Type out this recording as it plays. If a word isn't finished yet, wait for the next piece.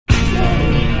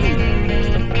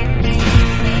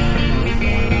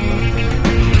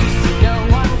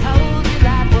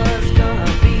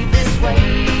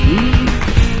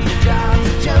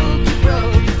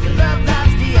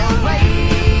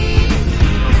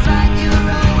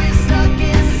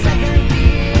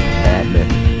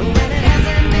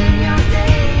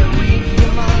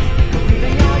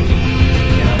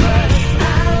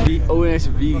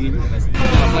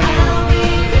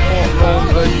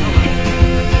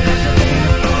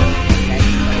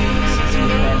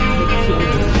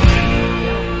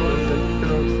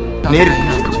Meneer,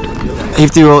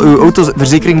 heeft u al uw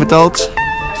autoverzekering betaald?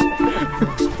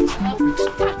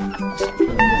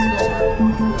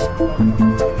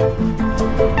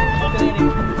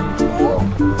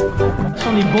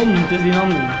 Van die bom, het is die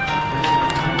handen.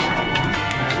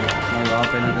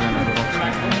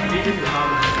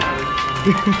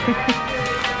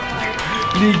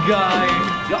 Die guy.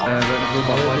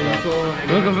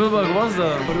 Welke vulbak was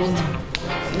dat? Waarom?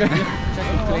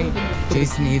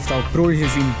 Jason heeft al prooi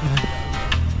gezien.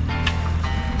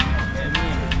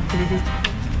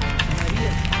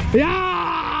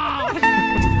 Ja!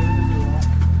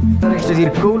 Het is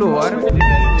hier colo warm.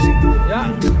 Ja.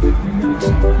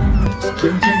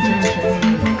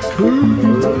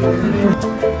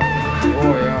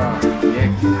 Oh ja,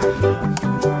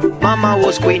 Mama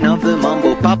was queen of the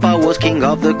mambo, papa was king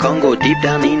of the Congo. Deep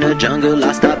down in the jungle,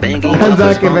 I stopped banging En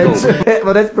zaken mensen.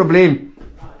 Wat is het probleem?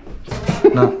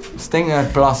 Nou, sting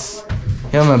uit plas.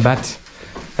 Heel mijn bed.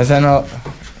 We zijn al...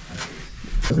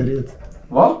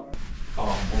 Wat?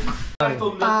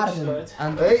 Paarden.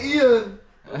 Hey Ian!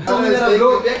 Kom je naar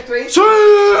bloot, weg 2.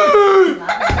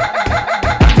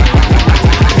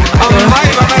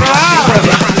 Amai, wat een raar!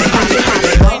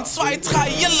 1, 2,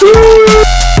 3, jelle!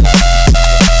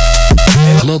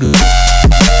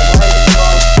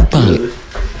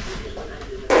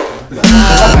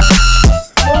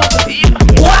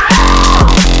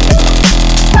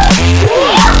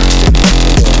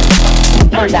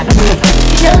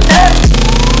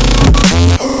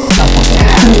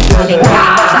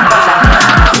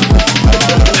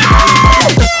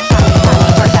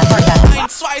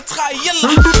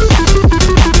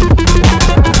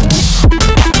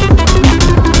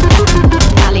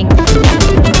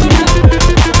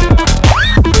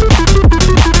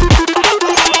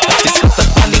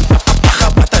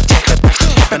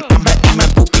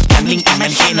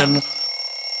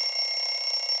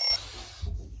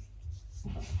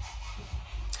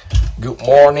 Good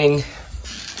morning.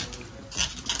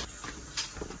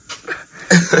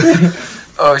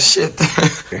 Oh shit.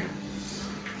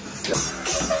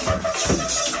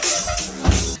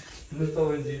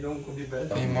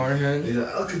 Goedemorgen. Is dat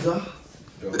elke dag?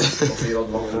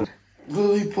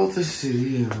 Wil je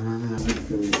patisserie, man?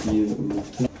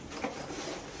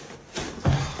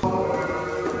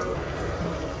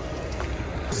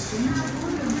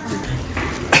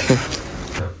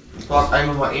 Wacht,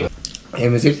 eindig maar één. Hé,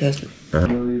 mijn zicht is...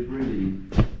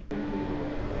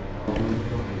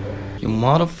 You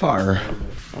motherfucker.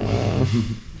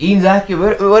 Eén zaakje,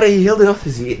 waar heb je heel de dag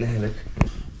gezeten eigenlijk?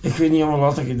 Ik weet niet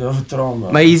wat ik je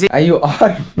vertrouwen. Maar je zit... En je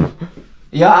arm.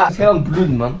 Ja, het gaat aan het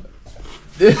bloeden, man.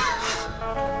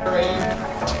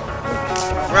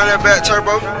 Run that back,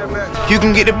 turbo. You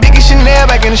can get the biggest Chanel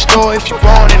back in the store if you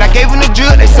want it. I gave them the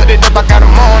drill, they sucked it up, I got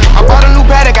them on it. I bought a new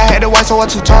Paddock, I had the white, so I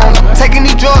two-tone. Taking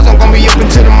these drugs, I'm gonna be up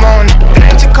until the morning. It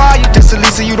ain't your car, you just a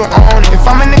Lisa, you don't own it. If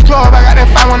I'm in the club, I got that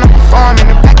fine when I'm performing.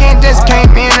 The back end just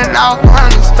came in and out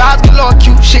runners. Vibes galore,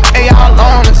 cute shit, they all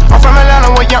on us. I'm from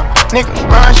Atlanta where young niggas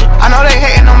run shit. I know they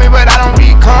hating on me, but I don't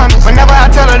read comments. Whenever I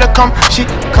tell her to come, she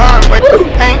come. But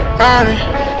ain't running.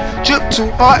 Drip too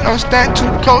hard, don't stand too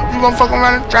close. You gon' fuck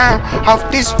around and drown. Off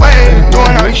this way,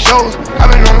 doing all these shows. I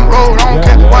been on the road, I don't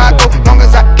care where I go, long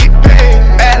as I get paid.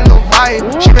 Bad little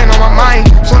vibe, she been on my mind.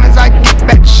 Soon as I get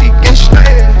back, she get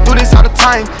straight. Do this all the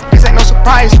time, this ain't no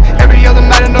surprise. Every other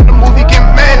night another movie get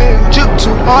made. Drip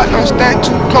too hard, don't stand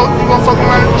too close. You gon' fuck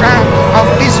around and drown. Off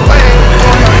this way,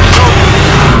 doing all these shows.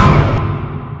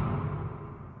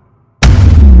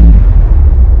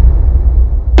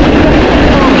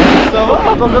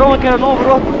 Het was er ook een keer een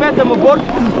onverwacht vet in mijn bord.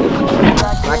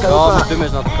 Ja, mijn dum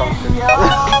is naar de kant.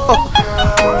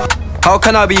 How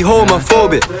can I be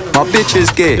homophobic? My bitch is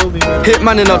gay.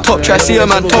 Hitman in a top try, see a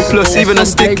man topless, even a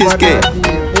stick is gay.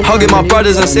 Hugging my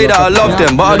brothers and say that I love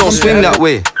them, but I don't swing that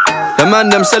way. The man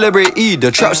them celebrate Eid,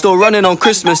 the trap still running on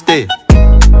Christmas Day.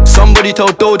 Somebody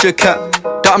told Doja Cat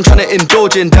that I'm trying to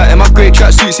indulge in that. In my great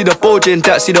tracksuit, see the bulge in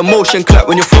that, see the motion clap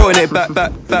when you're throwing it back,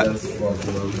 back, back.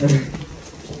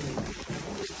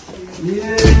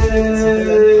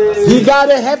 You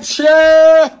got a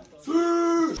hepsje!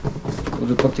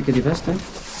 Hoe pakt ik die vest, hè?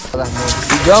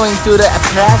 We're going to the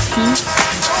attraction.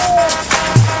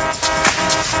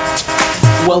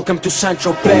 Welcome to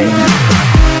Central Bay.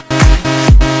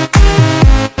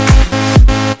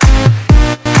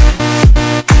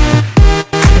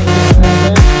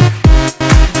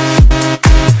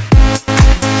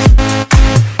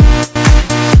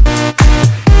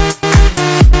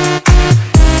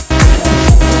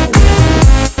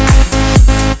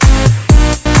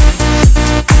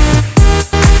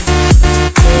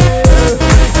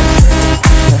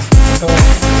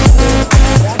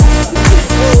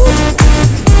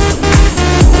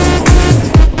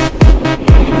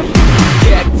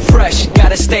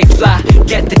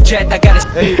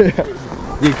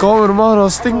 Die kamer mag al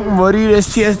stinken, maar hier is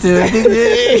het eerste.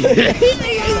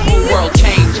 World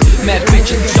change, mad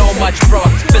bitches, so much bro.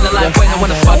 Feeling like when I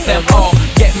wanna fuck them all.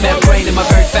 Get mad brain in my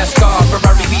very fast car.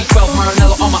 Ferrari V12,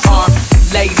 Maranello on my arm.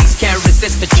 Ladies can't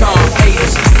resist the charm.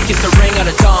 Haters, kiss the ring of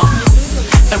the dawn.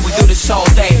 And we do this all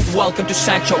day. Welcome to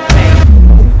Sancho Bay.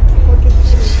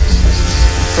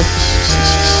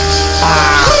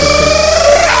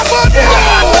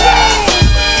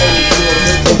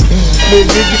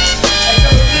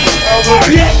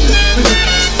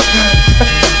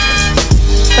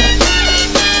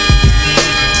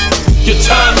 Your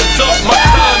time is up, my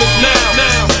time is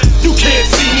now. You can't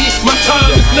see me, my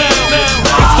time is now.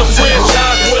 It's the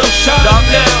franchise, well shot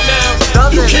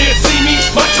now. You can't see me,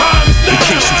 my time is now. In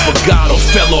case you forgot or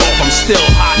fell off, I'm still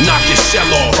hot, knock your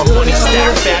shell off. I'm money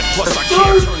stack fat, plus I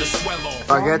can't turn the swell off.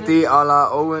 Spaghetti à la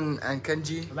Owen en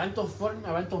Kenji. Hij bent toch vorm,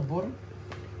 hij bent toch born?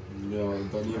 Ja,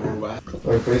 dat niet meer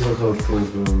weg. Ik weet dat het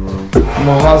goed doen, man.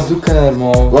 Maar wat zoeken er,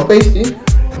 man? Wat is die?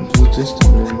 Wat is het?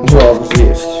 Ja, dat is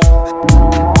eerst.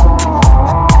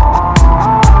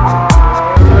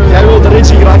 Jij wil de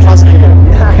Richie graag gaan zingen.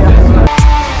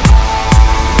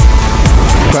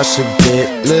 Crush a bit,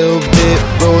 little bit,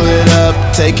 roll it up,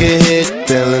 take a hit,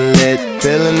 feeling lit,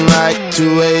 feeling right,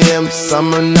 2 AM,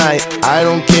 summer night, I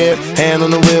don't care, hand on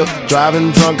the wheel,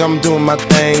 driving drunk, I'm doing my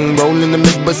thing, rolling the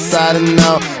mid beside and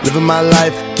out, living my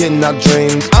life, getting out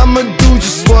dreams, I'ma do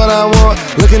just what I want,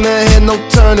 looking ahead, no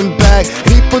turning back,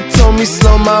 people told me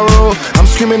slow my roll, I'm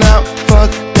screaming out, fuck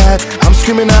that, I'm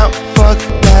screaming out, fuck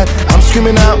that, I'm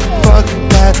screaming out, fuck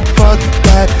that, fuck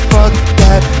that, fuck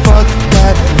that, fuck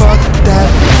that, fuck that.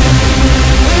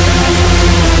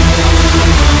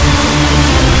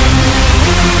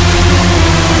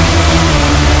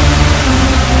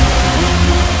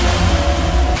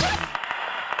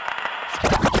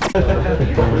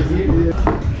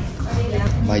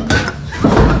 Bye.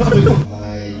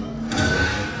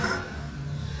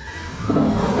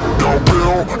 Yo,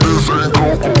 Bill, this ain't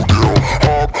Coco Deal.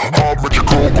 Hop met je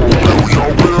Coco Deal. Yo,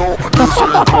 Bill, this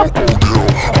ain't Coco Deal.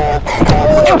 Hop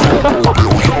met je Coco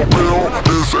Deal. Yo, Bill,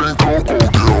 this ain't Coco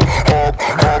Deal.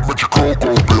 Hop met je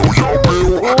Coco Deal. Yo,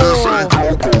 Bill, this ain't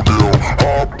Coco Deal.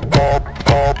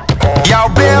 Yo,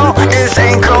 Bill, this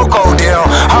ain't crocodile.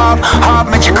 Hop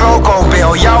met je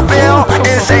krokodil. Yo, Bill,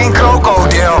 this ain't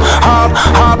crocodile.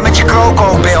 Hop met je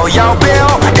krokodil. Yo,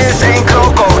 Bill, this ain't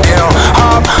crocodile.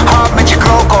 Hop met je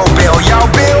krokodil. Yo,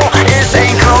 Bill, this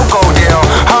ain't crocodile.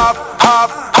 Hop.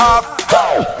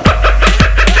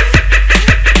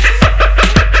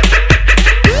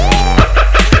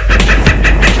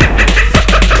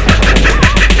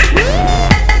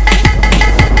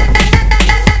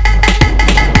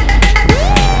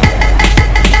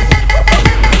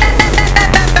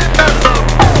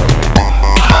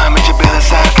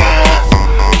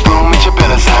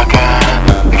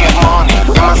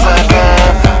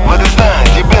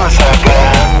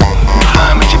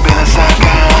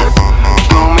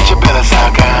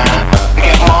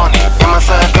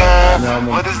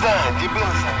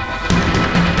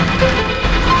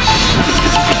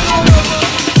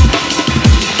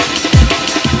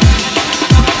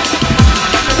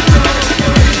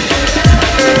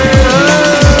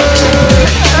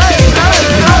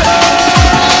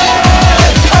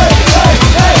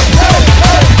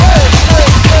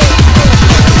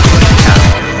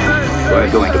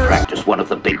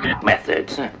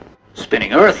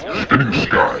 Spinning Earth. Spinning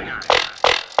Sky.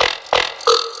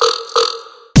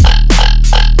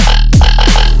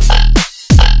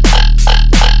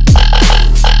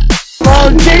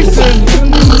 Oh, Jason!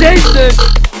 Jason!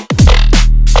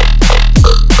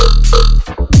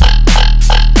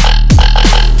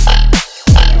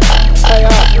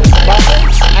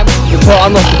 Ik wil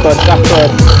anders gepakt, achter.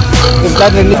 Ik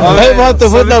blijf er niet. Maar helemaal op de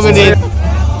voet naar beneden.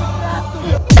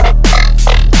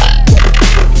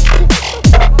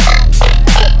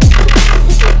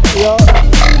 Ja.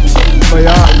 Maar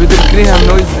ja, we kregen hem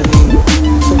nooit verdiend.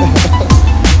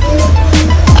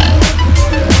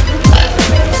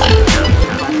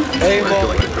 Hey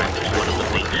man.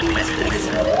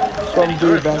 Kom,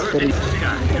 doe je best voor iets.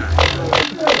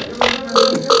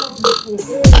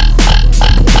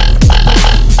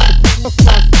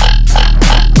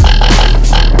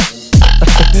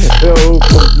 Yo,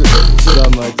 kom,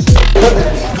 dat maatje.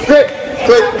 Quick,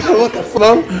 what the fuck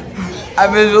man? Hij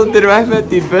bent zo onderweg met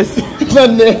die bus. Maar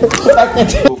nee, dat is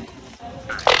niet.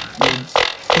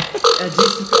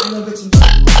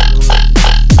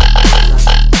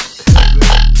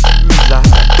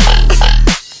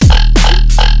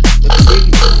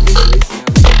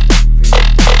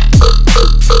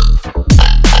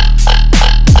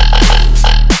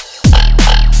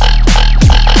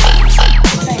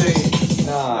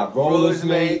 rollers,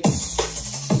 mate.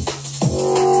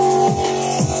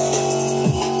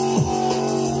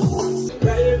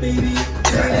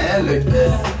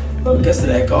 Look, guess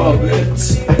that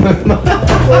garbage.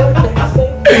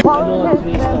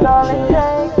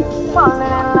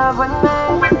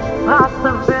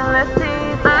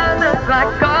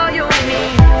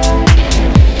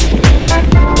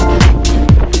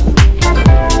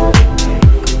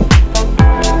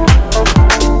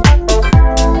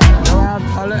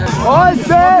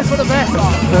 For the best.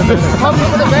 Come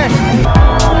for the best.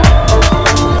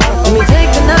 Let me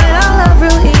take the night I love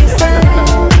real easy.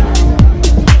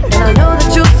 And I know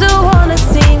that you still wanna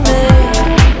see me.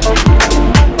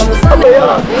 On the Sunday.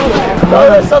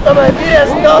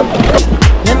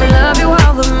 Let me love you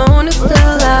while the moon is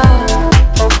still out.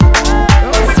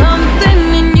 Something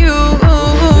in you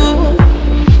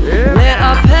lit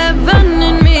up heaven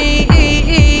in me.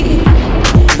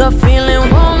 The feeling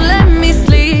won't let me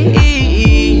sleep.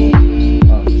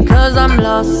 Cause I'm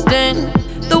lost in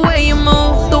the way you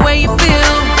move, the way you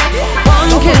feel.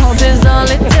 One kiss is all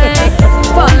it takes.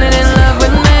 Falling in love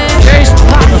with me.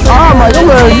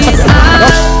 Possibilities.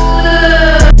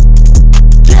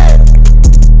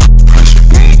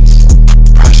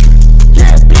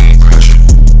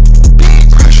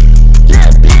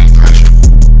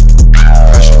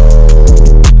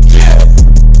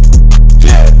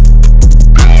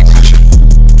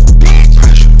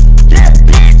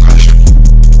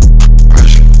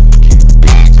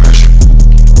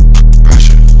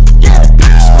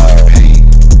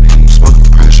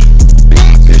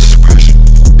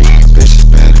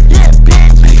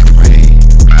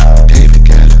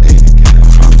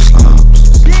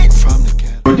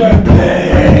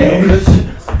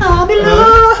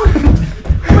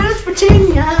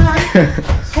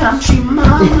 Country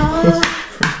mama,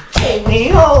 take me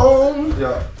home.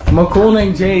 Maar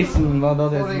Koning Jason, maar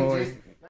dat is mooi.